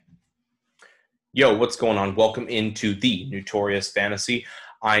Yo, what's going on? Welcome into the Notorious Fantasy.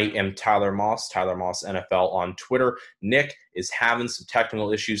 I am Tyler Moss NFL on Twitter. Nick is having some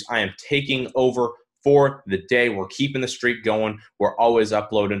technical issues. I am taking over for the day. We're keeping the streak going. We're always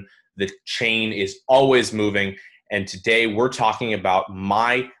uploading. The chain is always moving. And today we're talking about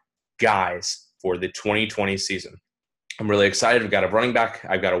my guys for the 2020 season. I'm really excited. I've got a running back,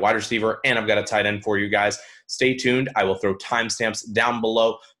 I've got a wide receiver, and I've got a tight end for you guys. Stay tuned. I will throw timestamps down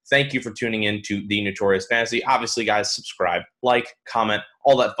below. Thank you for tuning in to the Notorious Fantasy. Obviously, guys, subscribe, like, comment,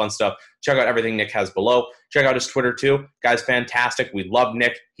 all that fun stuff. Check out everything Nick has below. Check out his Twitter, too. Guys, fantastic. We love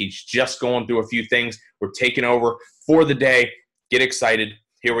Nick. He's just going through a few things. We're taking over for the day. Get excited.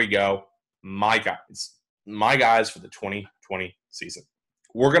 Here we go. My guys for the 2020 season.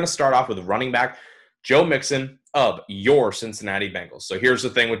 We're going to start off with running back Joe Mixon of your Cincinnati Bengals. So here's the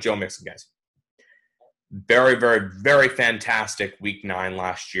thing with Joe Mixon, guys. Very, very, very fantastic week 9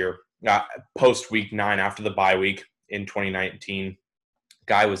 last year. Post week 9 after the bye week in 2019.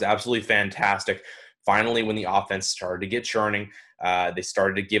 Guy was absolutely fantastic. Finally, when the offense started to get churning, they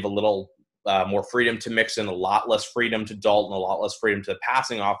started to give a little more freedom to Mixon, a lot less freedom to Dalton, a lot less freedom to the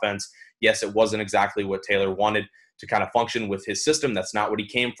passing offense. Yes, it wasn't exactly what Taylor wanted to kind of function with his system. That's not what he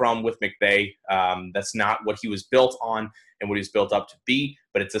came from with McVay. That's not what he was built on and what he was built up to be,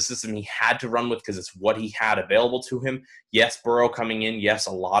 but it's a system he had to run with because it's what he had available to him. Yes, Burrow coming in. Yes,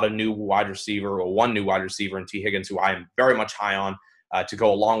 a lot of new wide receiver, or one new wide receiver in T. Higgins, who I am very much high on to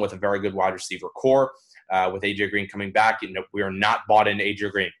go along with a very good wide receiver core. With A.J. Green coming back, we are not bought into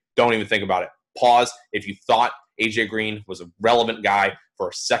A.J. Green. Don't even think about it. Pause. If you thought A.J. Green was a relevant guy for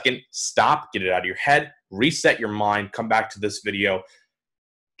a second, stop, get it out of your head, reset your mind, come back to this video.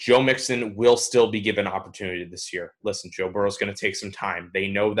 Joe Mixon will still be given opportunity this year. Listen, Joe Burrow's going to take some time. They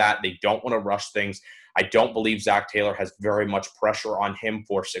know that. They don't want to rush things. I don't believe Zach Taylor has very much pressure on him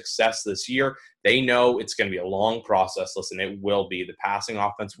for success this year. They know it's going to be a long process. Listen, it will be. The passing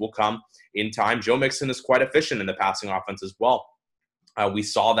offense will come in time. Joe Mixon is quite efficient in the passing offense as well. We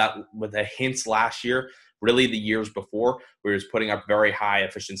saw that with the hints last year, really the years before, where he was putting up very high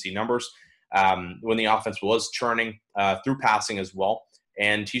efficiency numbers when the offense was churning through passing as well.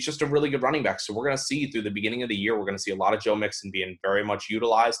 And he's just a really good running back. So we're going to see through the beginning of the year, we're going to see a lot of Joe Mixon being very much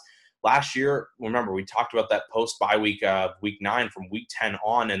utilized. Last year, remember, we talked about that post-bye week, week 9 from week 10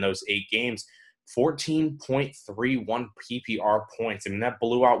 on in those 8 games, 14.31 PPR points. I mean, that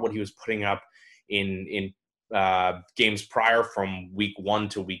blew out what he was putting up in games prior from week 1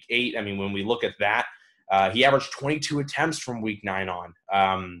 to week 8. I mean, when we look at that, he averaged 22 attempts from week 9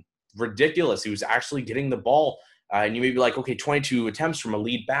 on. Ridiculous. He was actually getting the ball. And you may be like, okay, 22 attempts from a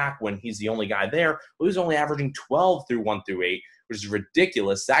lead back when he's the only guy there. Well, he was only averaging 12 through 1 through 8, which is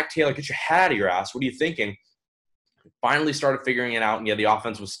ridiculous. Zach Taylor, get your head out of your ass. What are you thinking? Finally started figuring it out. And yeah, the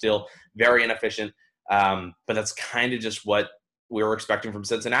offense was still very inefficient. But that's kind of just what we were expecting from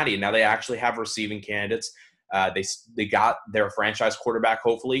Cincinnati. And now they actually have receiving candidates. They got their franchise quarterback,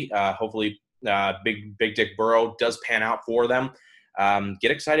 hopefully. Big Dick Burrow does pan out for them.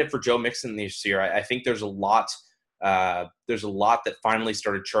 Get excited for Joe Mixon this year. I think there's a lot that finally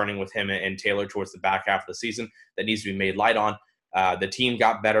started churning with him and Taylor towards the back half of the season that needs to be made light on. The team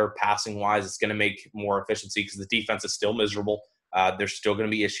got better passing wise. It's going to make more efficiency because the defense is still miserable. There's still going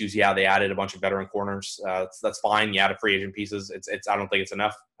to be issues. Yeah, they added a bunch of veteran corners. That's fine. You added free agent pieces. I don't think it's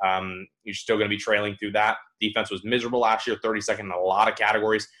enough. You're still going to be trailing through that. Defense was miserable last year, 32nd in a lot of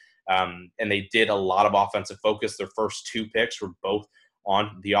categories. And they did a lot of offensive focus. Their first 2 picks were both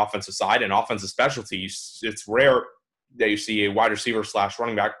on the offensive side and offensive specialty. It's rare that you see a wide receiver /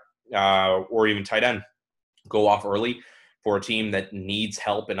 running back or even tight end go off early for a team that needs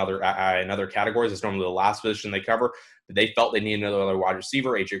help in other categories. It's normally the last position they cover. But they felt they needed another wide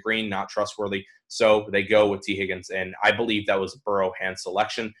receiver. A.J. Green, not trustworthy. So they go with T. Higgins. And I believe that was a Burrow hand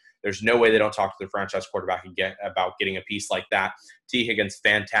selection. There's no way they don't talk to their franchise quarterback about getting a piece like that. T. Higgins,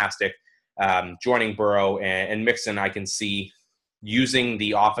 fantastic. Joining Burrow and Mixon, I can see using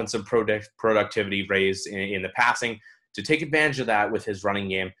the offensive productivity raised in the passing to take advantage of that with his running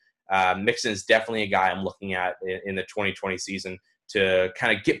game. Mixon is definitely a guy I'm looking at in the 2020 season to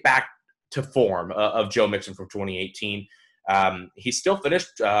kind of get back to form of Joe Mixon from 2018. He still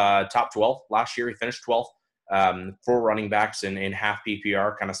finished top 12. Last year he finished 12th. For running backs in half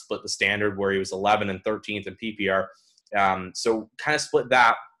PPR, kind of split the standard where he was 11 and 13th in PPR. So kind of split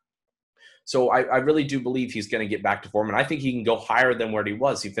that. So I really do believe he's going to get back to form, and I think he can go higher than where he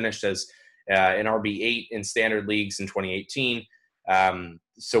was. He finished as an RB8 in standard leagues in 2018.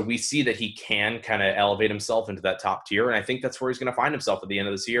 So we see that he can kind of elevate himself into that top tier, and I think that's where he's going to find himself at the end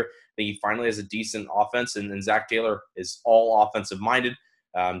of this year. I think he finally has a decent offense, and Zach Taylor is all offensive-minded.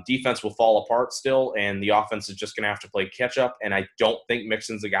 Defense will fall apart still, and the offense is just going to have to play catch up. And I don't think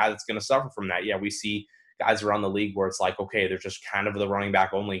Mixon's the guy that's going to suffer from that. Yeah, we see guys around the league where it's like, okay, they're just kind of the running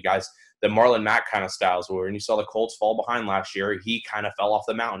back only guys, the Marlon Mack kind of styles, where when you saw the Colts fall behind last year, he kind of fell off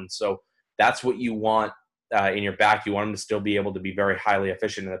the mountain. So that's what you want in your back. You want him to still be able to be very highly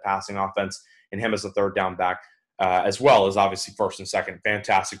efficient in the passing offense, and him as a third down back, as well as obviously first and second.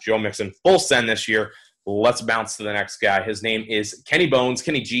 Fantastic. Joe Mixon, full send this year. Let's bounce to the next guy. His name is Kenny Bones,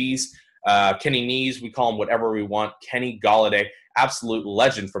 Kenny G's, Kenny Knees. We call him whatever we want. Kenny Golladay, absolute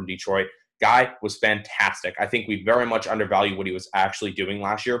legend from Detroit. Guy was fantastic. I think we very much undervalue what he was actually doing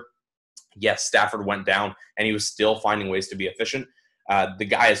last year. Yes, Stafford went down, and he was still finding ways to be efficient. The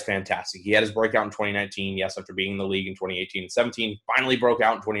guy is fantastic. He had his breakout in 2019, yes, after being in the league in 2018 and 17. Finally broke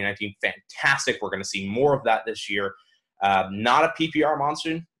out in 2019. Fantastic. We're going to see more of that this year. Not a PPR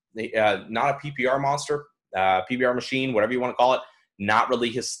monster. PPR machine, whatever you want to call it. Not really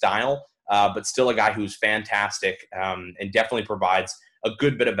his style, but still a guy who's fantastic and definitely provides a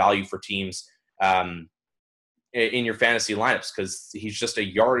good bit of value for teams in your fantasy lineups, because he's just a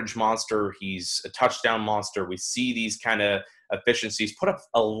yardage monster. He's a touchdown monster. We see these kind of efficiencies. Put up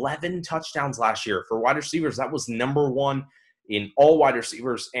 11 touchdowns last year. For wide receivers, that was number one in all wide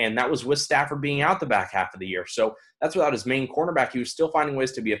receivers, and that was with Stafford being out the back half of the year. So that's without his main cornerback. He was still finding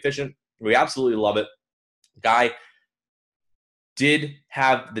ways to be efficient. We absolutely love it. Guy did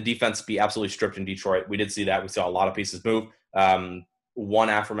have the defense be absolutely stripped in Detroit. We did see that. We saw a lot of pieces move. One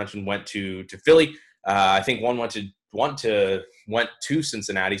aforementioned went to Philly. I think one went to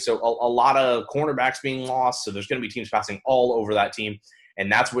Cincinnati. So a lot of cornerbacks being lost. So there's going to be teams passing all over that team.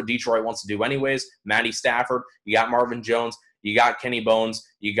 And that's what Detroit wants to do anyways. Matty Stafford, you got Marvin Jones, you got Kenny Bones,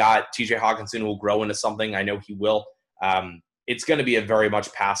 you got TJ Hawkinson, who will grow into something. I know he will. It's going to be a very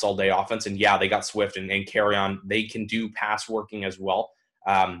much pass all day offense. And yeah, they got Swift and carry on. They can do pass working as well.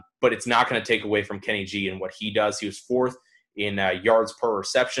 But it's not going to take away from Kenny G and what he does. He was fourth in yards per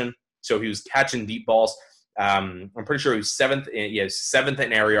reception. So he was catching deep balls. I'm pretty sure he was seventh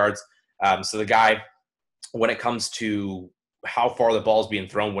in air yards. So the guy, when it comes to how far the ball is being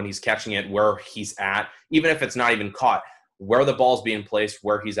thrown, when he's catching it, where he's at, even if it's not even caught, where the ball's being placed,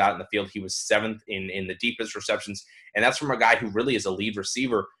 where he's at in the field, he was seventh in the deepest receptions. And that's from a guy who really is a lead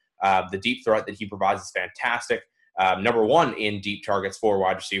receiver. The deep threat that he provides is fantastic. Number one in deep targets for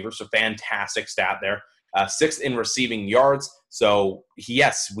wide receivers. So fantastic stat there. Sixth in receiving yards. So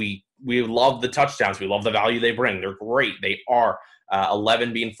yes, we love the touchdowns. We love the value they bring. They're great. They are.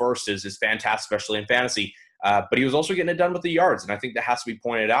 11 being first is fantastic, especially in fantasy. But he was also getting it done with the yards, and I think that has to be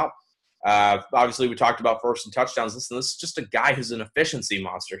pointed out. Obviously, we talked about first and touchdowns. Listen, this is just a guy who's an efficiency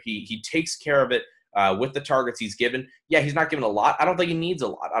monster. He takes care of it with the targets he's given. Yeah, he's not given a lot. I don't think he needs a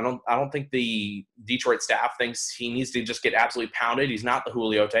lot. I don't think the Detroit staff thinks he needs to just get absolutely pounded. He's not the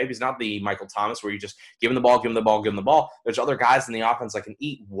Julio type. He's not the Michael Thomas where you just give him the ball, give him the ball, give him the ball. There's other guys in the offense that can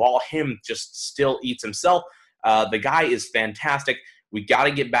eat while him just still eats himself. The guy is fantastic. We got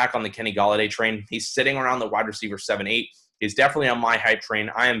to get back on the Kenny Golladay train. He's sitting around the wide receiver 7-8. He's definitely on my hype train.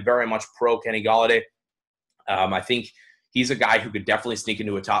 I am very much pro Kenny Golladay. I think he's a guy who could definitely sneak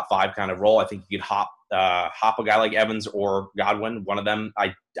into a top 5 kind of role. I think he could hop a guy like Evans or Godwin, one of them.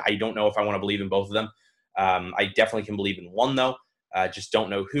 I don't know if I want to believe in both of them. I definitely can believe in one, though. Just don't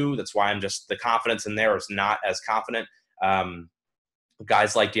know who. That's why the confidence in there is not as confident.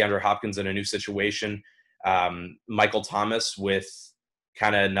 Guys like DeAndre Hopkins in a new situation. Michael Thomas with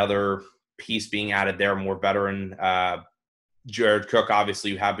kind of another piece being added there, more veteran. Jared Cook,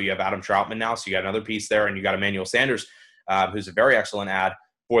 obviously, you have Adam Troutman now, so you got another piece there, and you got Emmanuel Sanders, who's a very excellent add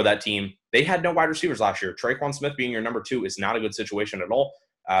for that team. They had no wide receivers last year. Traquan Smith being your number 2 is not a good situation at all.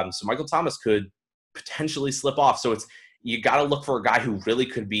 So Michael Thomas could potentially slip off. So you got to look for a guy who really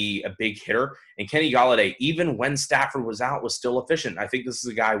could be a big hitter. And Kenny Golladay, even when Stafford was out, was still efficient. I think this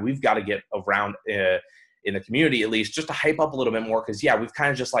is a guy we've got to get around in the community, at least, just to hype up a little bit more. Because, yeah, we've kind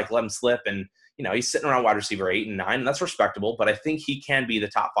of just let him slip. And, he's sitting around wide receiver 8 and 9, and that's respectable. But I think he can be the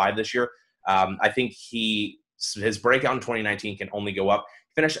top 5 this year. I think his breakout in 2019 can only go up.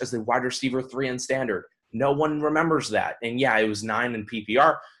 Finished as the wide receiver 3 in standard. No one remembers that. And, yeah, it was 9 in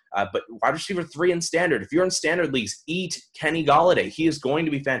PPR. But wide receiver 3 in standard. If you're in standard leagues, eat Kenny Golladay. He is going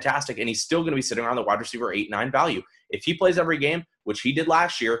to be fantastic, and he's still going to be sitting around the wide receiver 8-9 value. If he plays every game, which he did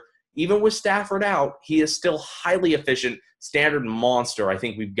last year, even with Stafford out, he is still highly efficient, standard monster. I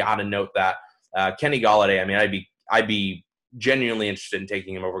think we've got to note that. Kenny Golladay, I mean, I'd be genuinely interested in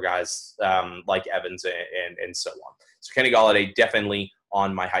taking him over guys like Evans and so on. So Kenny Golladay definitely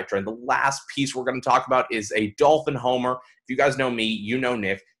on my hype train. The last piece we're going to talk about is a Dolphin homer. If you guys know me, you know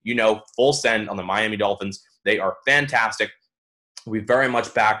Nick, full send on the Miami Dolphins. They are fantastic. We very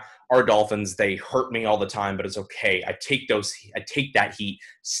much back our Dolphins. They hurt me all the time, but it's okay. I take that heat,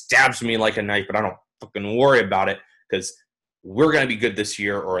 stabs me like a knife, but I don't fucking worry about it because we're going to be good this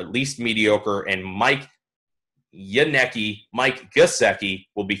year, or at least mediocre. And Mike Gesicki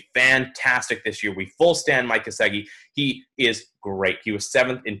will be fantastic this year. We full stand Mike Gesicki. He is great. He was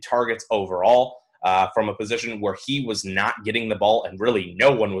 7th in targets overall. From a position where he was not getting the ball, and really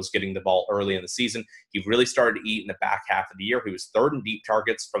no one was getting the ball early in the season. He really started to eat in the back half of the year. He was 3rd in deep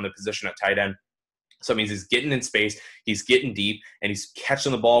targets from the position at tight end. So it means he's getting in space, he's getting deep, and he's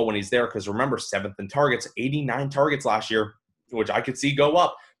catching the ball when he's there. Because remember, 7th in targets, 89 targets last year, which I could see go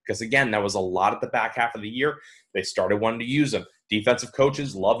up. Because again, that was a lot at the back half of the year. They started wanting to use him. Defensive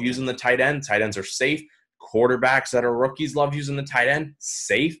coaches love using the tight end. Tight ends are safe. Quarterbacks that are rookies love using the tight end.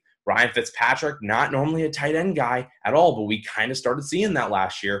 Safe. Ryan Fitzpatrick, not normally a tight end guy at all, but we kind of started seeing that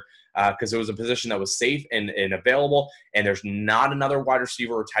last year because it was a position that was safe and available, and there's not another wide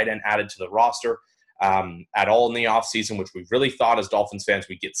receiver or tight end added to the roster at all in the offseason, which we really thought as Dolphins fans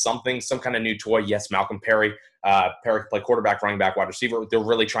we'd get some kind of new toy. Yes, Malcolm Perry. Perry can play quarterback, running back, wide receiver. They're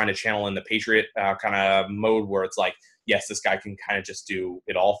really trying to channel in the Patriot kind of mode where it's like, yes, this guy can kind of just do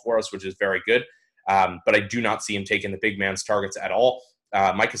it all for us, which is very good. But I do not see him taking the big man's targets at all.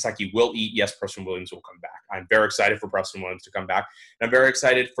 Mike Gesicki will eat. Yes, Preston Williams will come back. I'm very excited for Preston Williams to come back. And I'm very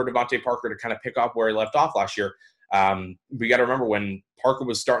excited for Devontae Parker to kind of pick up where he left off last year. We got to remember when Parker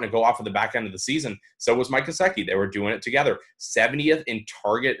was starting to go off at the back end of the season, so was Mike Gesicki. They were doing it together. 70th in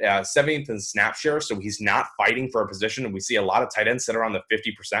target, 70th in snap share, so he's not fighting for a position. And we see a lot of tight ends sit around the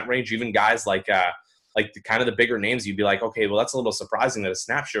 50% range, even guys like the kind of the bigger names. You'd be like, okay, well, that's a little surprising that his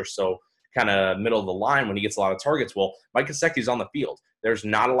snap share so kind of middle of the line when he gets a lot of targets. Well, Mike Gesicki's on the field. There's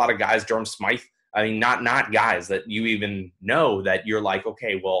not a lot of guys, Durham Smythe, I mean, not guys that you even know that you're like,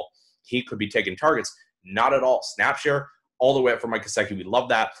 okay, well, he could be taking targets. Not at all. Snap share all the way up for Mike Gesicki. We love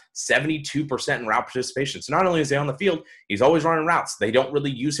that. 72% in route participation. So not only is he on the field, he's always running routes. They don't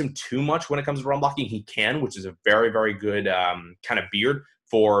really use him too much when it comes to run blocking. He can, which is a very, very good kind of beard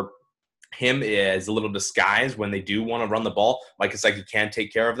for him is a little disguise when they do want to run the ball. Mike Gesicki can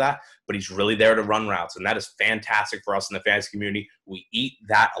take care of that, but he's really there to run routes, and that is fantastic for us in the fantasy community. We eat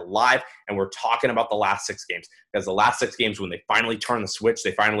that alive, and we're talking about the last 6 games because the last 6 games when they finally turn the switch,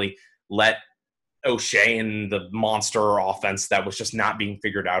 they finally let O'Shea and the monster offense that was just not being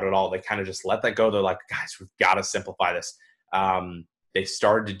figured out at all. They kind of just let that go. They're like, guys, we've got to simplify this. They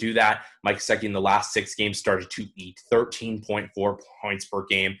started to do that. Mike Gesicki in the last 6 games started to eat 13.4 points per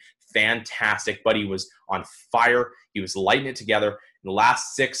game. Fantastic, but he was on fire. He was lighting it together. In the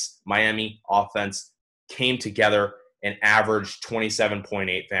last 6, Miami offense came together and averaged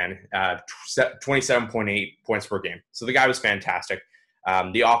 27.8 points per game. So the guy was fantastic.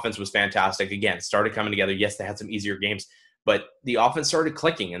 The offense was fantastic. Again, started coming together. Yes, they had some easier games, but the offense started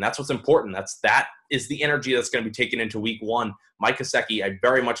clicking, and that's what's important. That is the energy that's going to be taken into week 1. Mike Gesicki, I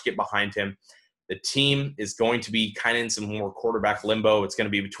very much get behind him. The team is going to be kind of in some more quarterback limbo. It's going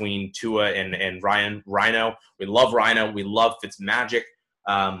to be between Tua and Rhino. We love Rhino. We love Fitzmagic.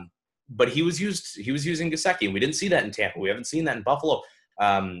 But he was using Gesicki, and we didn't see that in Tampa. We haven't seen that in Buffalo.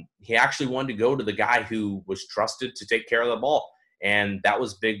 He actually wanted to go to the guy who was trusted to take care of the ball, and that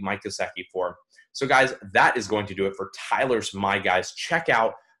was big Mike Gesicki for him. So, guys, that is going to do it for Tyler's My Guys. Check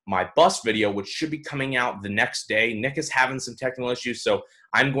out my bust video, which should be coming out the next day. Nick is having some technical issues, so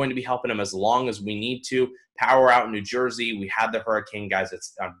I'm going to be helping him as long as we need to. Power out in New Jersey. We had the hurricane, guys.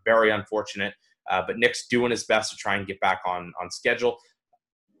 It's very unfortunate, but Nick's doing his best to try and get back on schedule.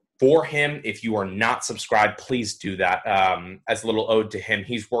 For him, if you are not subscribed, please do that. As a little ode to him,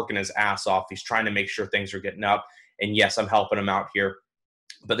 he's working his ass off. He's trying to make sure things are getting up. And yes, I'm helping him out here.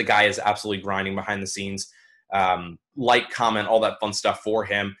 But the guy is absolutely grinding behind the scenes. Like, comment, all that fun stuff for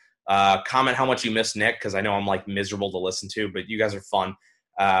him. Comment how much you miss Nick, because I know I'm like miserable to listen to, but you guys are fun.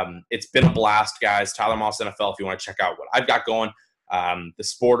 It's been a blast, guys. Tyler Moss NFL, if you want to check out what I've got going. The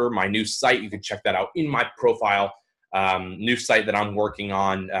Sporter, my new site, you can check that out in my profile. New site that I'm working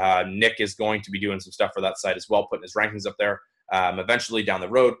on. Nick is going to be doing some stuff for that site as well, putting his rankings up there eventually down the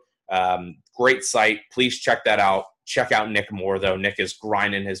road. Great site. Please check that out. Check out Nick more, though. Nick is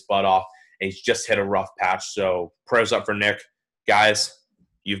grinding his butt off, and he's just hit a rough patch. So prayers up for Nick. Guys,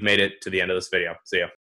 you've made it to the end of this video. See ya.